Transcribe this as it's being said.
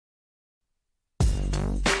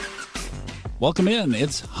Welcome in.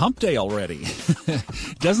 It's hump day already.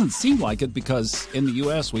 Doesn't seem like it because in the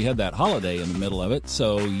U.S. we had that holiday in the middle of it.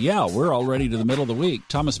 So, yeah, we're already to the middle of the week.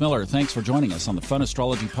 Thomas Miller, thanks for joining us on the Fun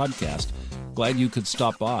Astrology Podcast. Glad you could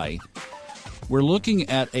stop by. We're looking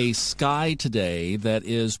at a sky today that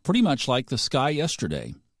is pretty much like the sky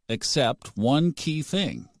yesterday, except one key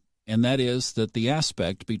thing, and that is that the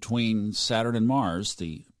aspect between Saturn and Mars,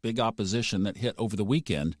 the big opposition that hit over the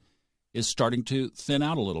weekend, is starting to thin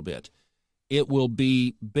out a little bit. It will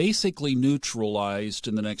be basically neutralized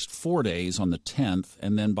in the next 4 days on the 10th,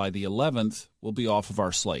 and then by the 11th, we'll be off of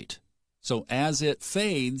our slate. So as it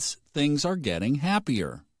fades, things are getting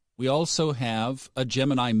happier. We also have a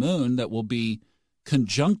Gemini moon that will be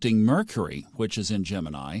conjuncting Mercury, which is in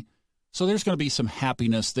Gemini. So there's going to be some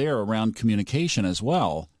happiness there around communication as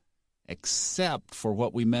well, except for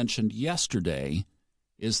what we mentioned yesterday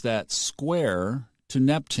is that square to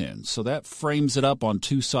Neptune. So that frames it up on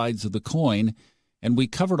two sides of the coin, and we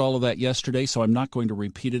covered all of that yesterday, so I'm not going to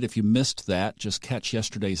repeat it. If you missed that, just catch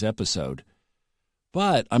yesterday's episode.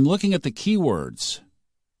 But I'm looking at the keywords,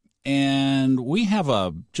 and we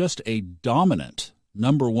have just a dominant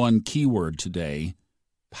number one keyword today,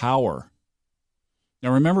 power.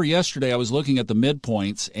 Now remember yesterday I was looking at the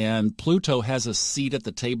midpoints, and Pluto has a seat at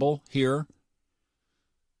the table here.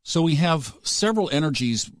 So we have several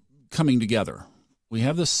energies coming together. We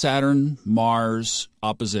have the Saturn-Mars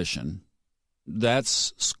opposition.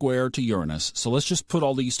 That's square to Uranus. So let's just put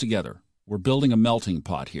all these together. We're building a melting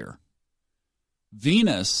pot here.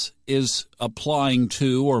 Venus is applying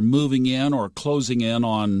to or moving in or closing in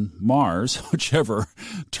on Mars, whichever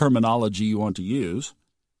terminology you want to use.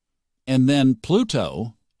 And then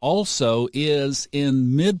Pluto also is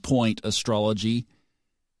in midpoint astrology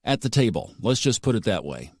at the table. Let's just put it that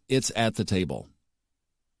way. It's at the table.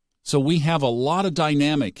 So we have a lot of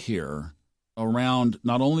dynamic here around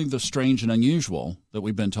not only the strange and unusual that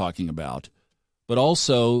we've been talking about, but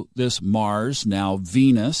also this Mars, now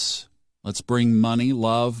Venus. Let's bring money,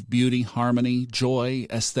 love, beauty, harmony, joy,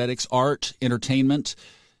 aesthetics, art, entertainment,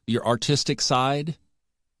 your artistic side.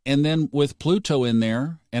 And then with Pluto in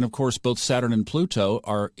there, and of course both Saturn and Pluto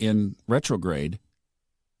are in retrograde,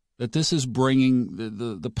 that this is bringing,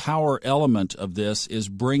 the power element of this is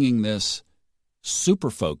bringing this super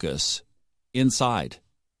focus inside.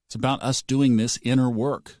 It's about us doing this inner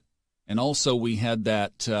work. And also we had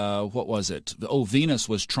that, what was it? Venus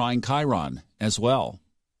was trine Chiron as well.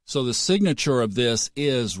 So the signature of this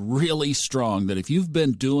is really strong, that if you've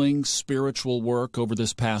been doing spiritual work over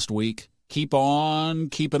this past week, keep on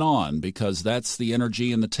keeping on, because that's the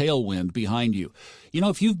energy and the tailwind behind you. You know,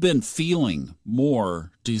 if you've been feeling more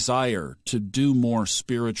desire to do more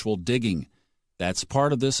spiritual digging, that's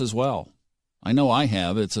part of this as well. I know I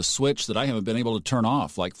have. It's a switch that I haven't been able to turn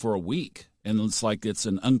off like for a week, and it's like it's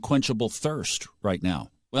an unquenchable thirst right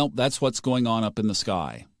now. Well, that's what's going on up in the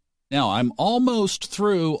sky. Now, I'm almost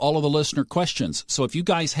through all of the listener questions, so if you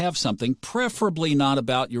guys have something, preferably not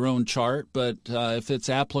about your own chart, but if it's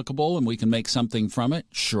applicable and we can make something from it,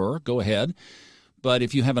 sure, go ahead. But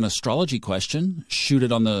if you have an astrology question, shoot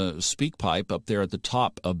it on the speak pipe up there at the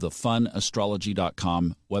top of the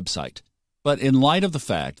funastrology.com website. But in light of the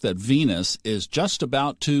fact that Venus is just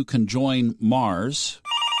about to conjoin Mars.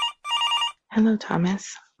 Hello,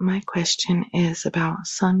 Thomas. My question is about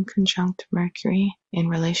Sun conjunct Mercury in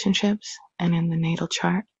relationships and in the natal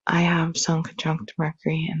chart. I have Sun conjunct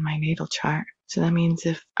Mercury in my natal chart. So that means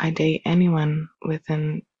if I date anyone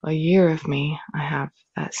within a year of me, I have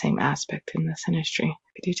that same aspect in the synastry.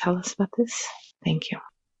 Could you tell us about this? Thank you.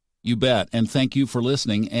 You bet, and thank you for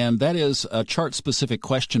listening. And that is a chart-specific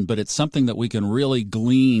question, but it's something that we can really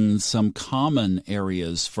glean some common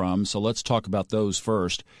areas from. So let's talk about those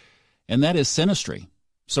first. And that is synastry,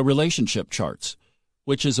 so relationship charts,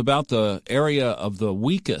 which is about the area of the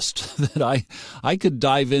weakest that I could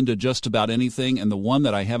dive into just about anything, and the one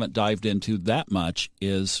that I haven't dived into that much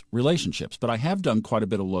is relationships. But I have done quite a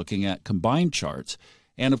bit of looking at combined charts,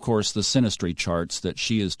 and of course the synastry charts that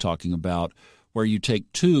she is talking about, where you take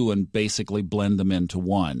two and basically blend them into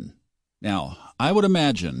one. Now, I would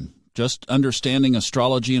imagine, just understanding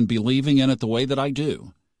astrology and believing in it the way that I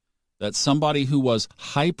do, that somebody who was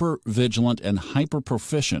hyper-vigilant and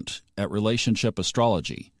hyper-proficient at relationship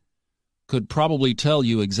astrology could probably tell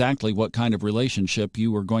you exactly what kind of relationship you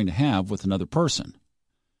were going to have with another person.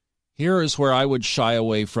 Here is where I would shy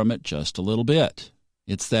away from it just a little bit.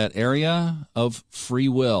 It's that area of free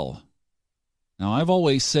will. Now, I've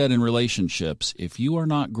always said in relationships, if you are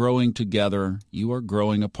not growing together, you are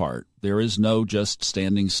growing apart. There is no just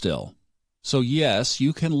standing still. So yes,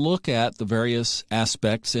 you can look at the various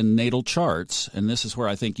aspects in natal charts, and this is where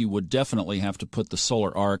I think you would definitely have to put the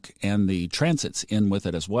solar arc and the transits in with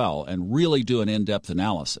it as well and really do an in-depth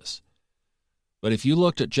analysis. But if you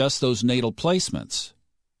looked at just those natal placements,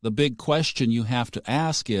 the big question you have to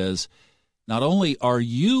ask is, not only are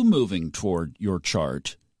you moving toward your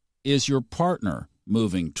chart, is your partner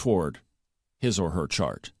moving toward his or her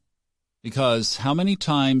chart? Because how many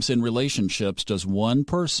times in relationships does one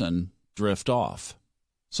person drift off?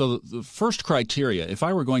 So the first criteria, if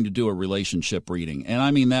I were going to do a relationship reading, and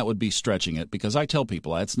I mean that would be stretching it because I tell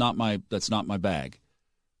people that's not my bag.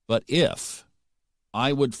 But if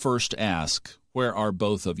I would first ask, where are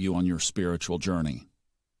both of you on your spiritual journey?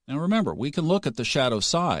 Now remember, we can look at the shadow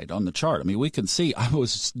side on the chart. I mean, we can see, I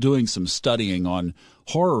was doing some studying on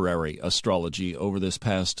horary astrology over this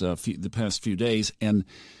past few days, and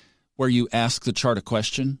where you ask the chart a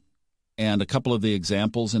question, and a couple of the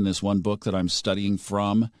examples in this one book that I'm studying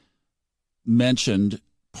from mentioned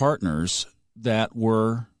partners that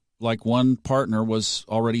were like one partner was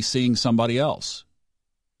already seeing somebody else.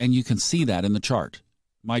 And you can see that in the chart.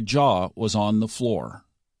 My jaw was on the floor.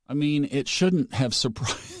 I mean, it shouldn't have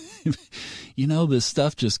surprised. This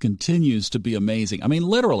stuff just continues to be amazing. I mean,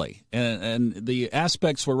 literally. And the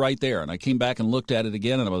aspects were right there. And I came back and looked at it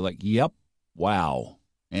again, and I was like, yep, wow.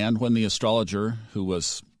 And when the astrologer who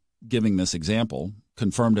was giving this example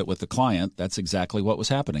confirmed it with the client, that's exactly what was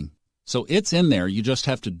happening. So it's in there. You just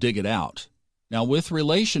have to dig it out. Now, with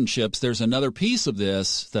relationships, there's another piece of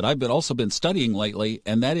this that I've also been studying lately,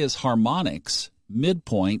 and that is harmonics,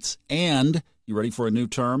 midpoints, and, you ready for a new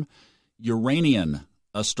term? Uranian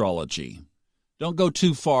astrology. Don't go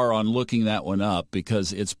too far on looking that one up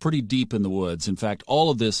because it's pretty deep in the woods. In fact, all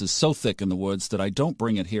of this is so thick in the woods that I don't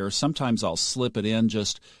bring it here. Sometimes I'll slip it in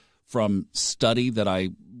just from study that I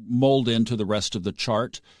mold into the rest of the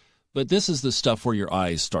chart. But this is the stuff where your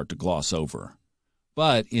eyes start to gloss over.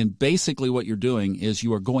 But in basically what you're doing is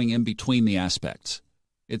you are going in between the aspects.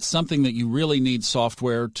 It's something that you really need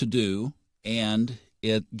software to do, and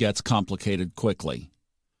it gets complicated quickly.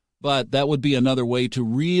 But that would be another way to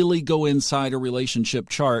really go inside a relationship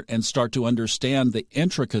chart and start to understand the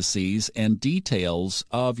intricacies and details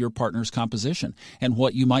of your partner's composition and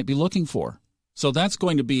what you might be looking for. So that's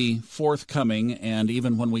going to be forthcoming, and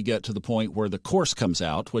even when we get to the point where the course comes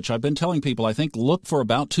out, which I've been telling people, I think look for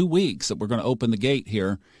about 2 weeks that we're going to open the gate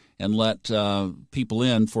here and let people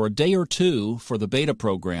in for a day or two for the beta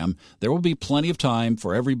program. There will be plenty of time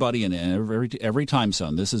for everybody in every time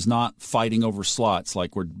zone. This is not fighting over slots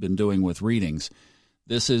like we've been doing with readings.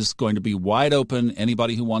 This is going to be wide open.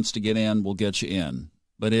 Anybody who wants to get in will get you in.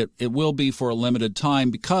 But it will be for a limited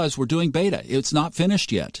time because we're doing beta. It's not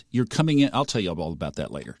finished yet. You're coming in. I'll tell you all about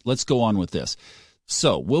that later. Let's go on with this.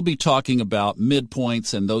 So we'll be talking about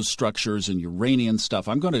midpoints and those structures and Uranian stuff.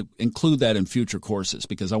 I'm going to include that in future courses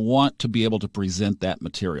because I want to be able to present that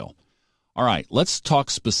material. All right, let's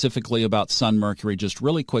talk specifically about Sun Mercury just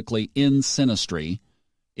really quickly. In synastry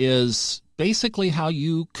is basically how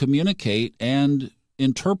you communicate and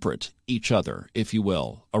interpret each other, if you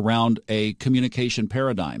will, around a communication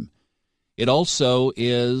paradigm. It also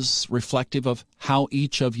is reflective of how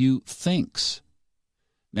each of you thinks.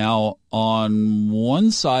 Now, on one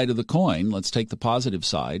side of the coin, let's take the positive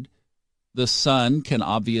side, the sun can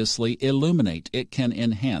obviously illuminate, it can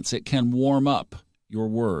enhance, it can warm up your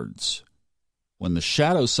words. When the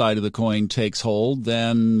shadow side of the coin takes hold,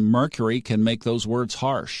 then Mercury can make those words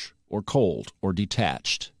harsh or cold or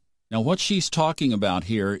detached. Now, what she's talking about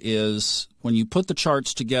here is when you put the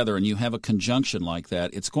charts together and you have a conjunction like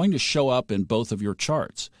that, it's going to show up in both of your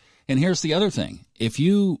charts. And here's the other thing. If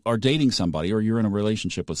you are dating somebody or you're in a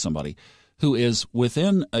relationship with somebody who is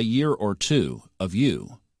within a year or two of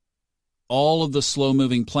you, all of the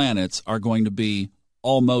slow-moving planets are going to be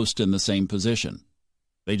almost in the same position.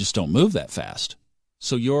 They just don't move that fast.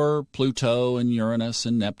 So your Pluto and Uranus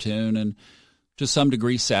and Neptune and to some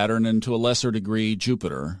degree Saturn and to a lesser degree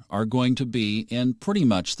Jupiter are going to be in pretty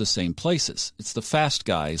much the same places. It's the fast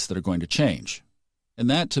guys that are going to change. And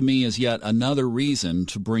that, to me, is yet another reason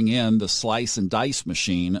to bring in the slice and dice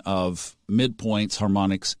machine of midpoints,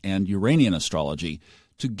 harmonics, and Uranian astrology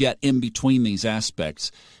to get in between these aspects.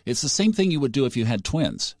 It's the same thing you would do if you had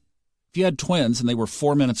twins. If you had twins and they were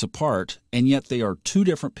 4 minutes apart, and yet they are two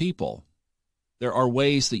different people, there are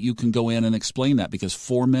ways that you can go in and explain that because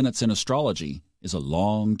 4 minutes in astrology is a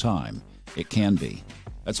long time. It can be.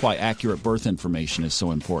 That's why accurate birth information is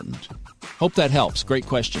so important. Hope that helps. Great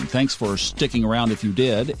question. Thanks for sticking around if you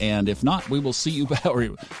did. And if not, we will see you back.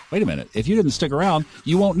 Wait a minute. If you didn't stick around,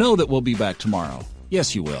 you won't know that we'll be back tomorrow.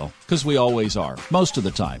 Yes, you will, because we always are, most of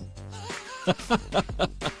the time.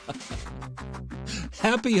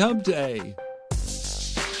 Happy hump day.